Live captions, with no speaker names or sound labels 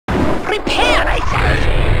Prepare thyself!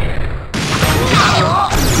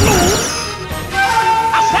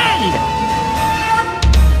 Ascend!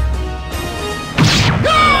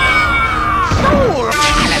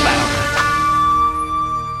 SoulCalibur!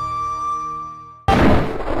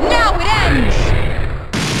 Now it ends!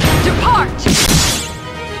 Depart!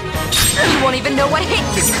 You won't even know what hit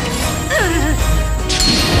you!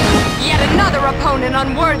 Yet another opponent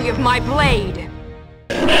unworthy of my blade!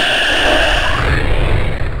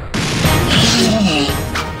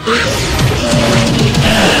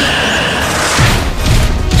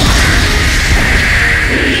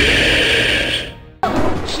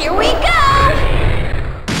 Here we go!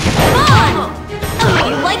 Come on!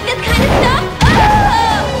 You like this kind of stuff?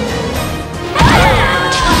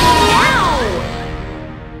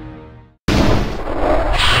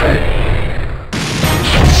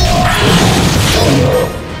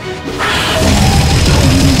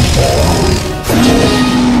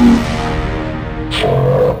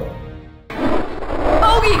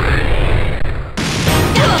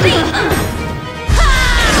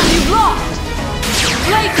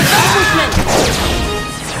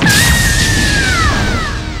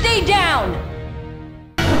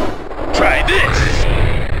 Try this!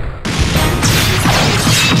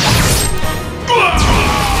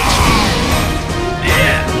 The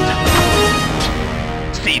end!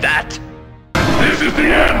 See that? This is the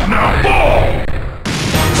end, now fall!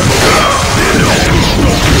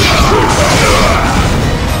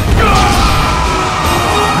 You're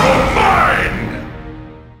mine!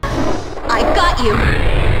 I got you!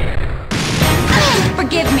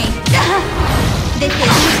 Forgive me. This is the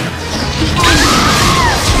end.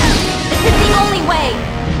 This is the only way!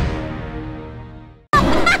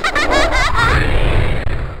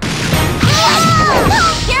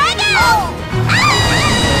 Here I go!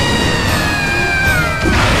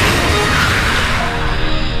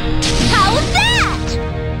 How's that?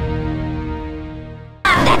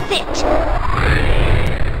 That's it!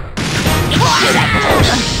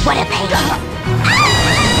 What a pain!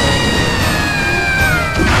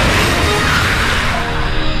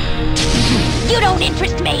 You don't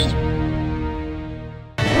interest me!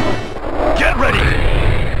 Get ready!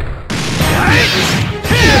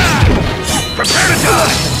 Prepare to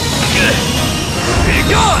die! Be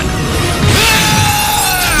gone!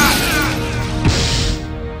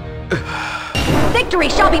 Victory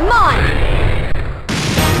shall be mine!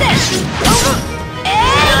 This!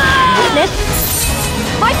 Witness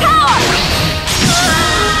my power!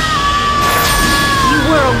 You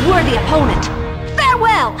were a worthy opponent!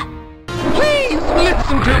 Farewell! Please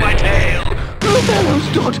listen to my tale! Othello's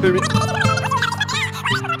daughter is...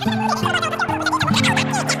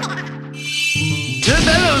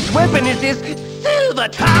 Othello's weapon is his silver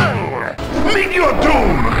tongue! Meet your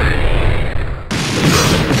doom!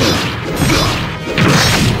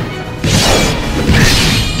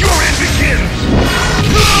 Your end begins!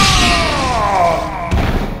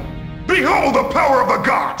 Behold the power of the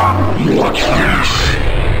god! Watch this!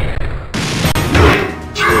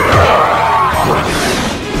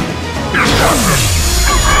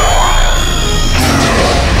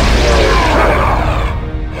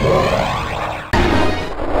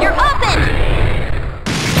 You're open!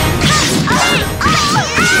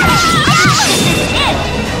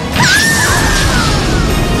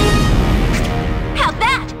 How's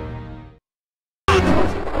that?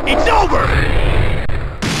 It's over!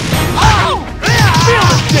 Oh! Feel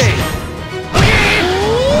the sting!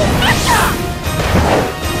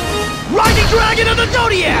 Rising Dragon of the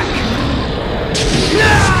Zodiac!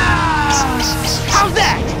 How's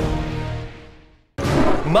that?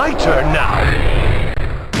 My turn now.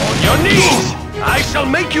 On your knees! I shall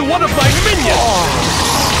make you one of my minions!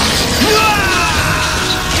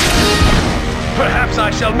 Perhaps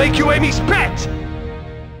I shall make you Amy's pet!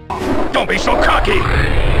 Don't be so cocky!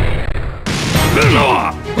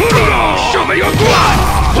 Show me your blood!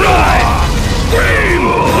 Fly! Scream!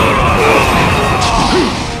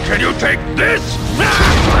 Can you take this?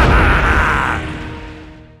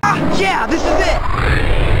 Yeah, this is it!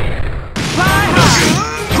 Fly high!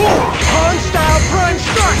 Horn style prime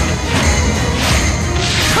strike!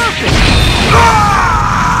 Perfect!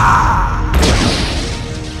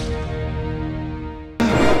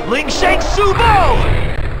 Link Shake Subo!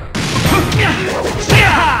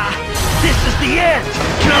 This is the end!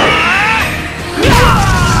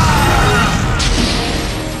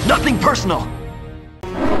 Nothing personal!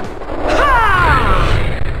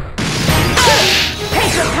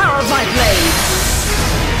 Take the power of my blade!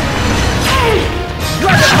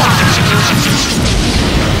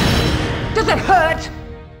 Does it hurt?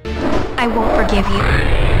 I won't forgive you.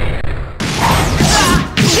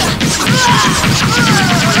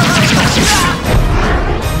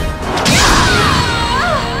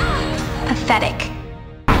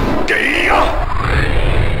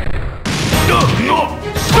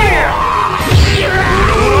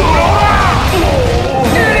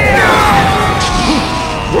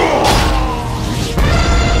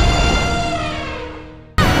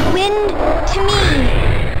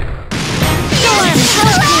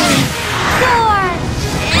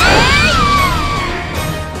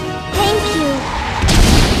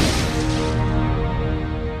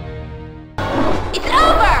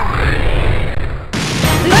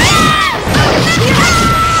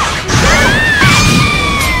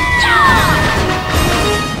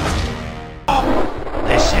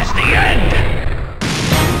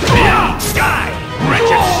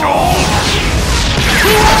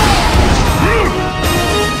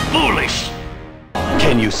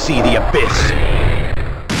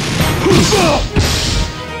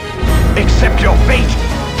 accept your fate!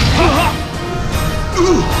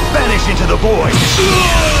 Vanish into the void!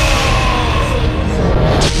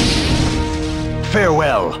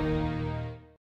 Farewell.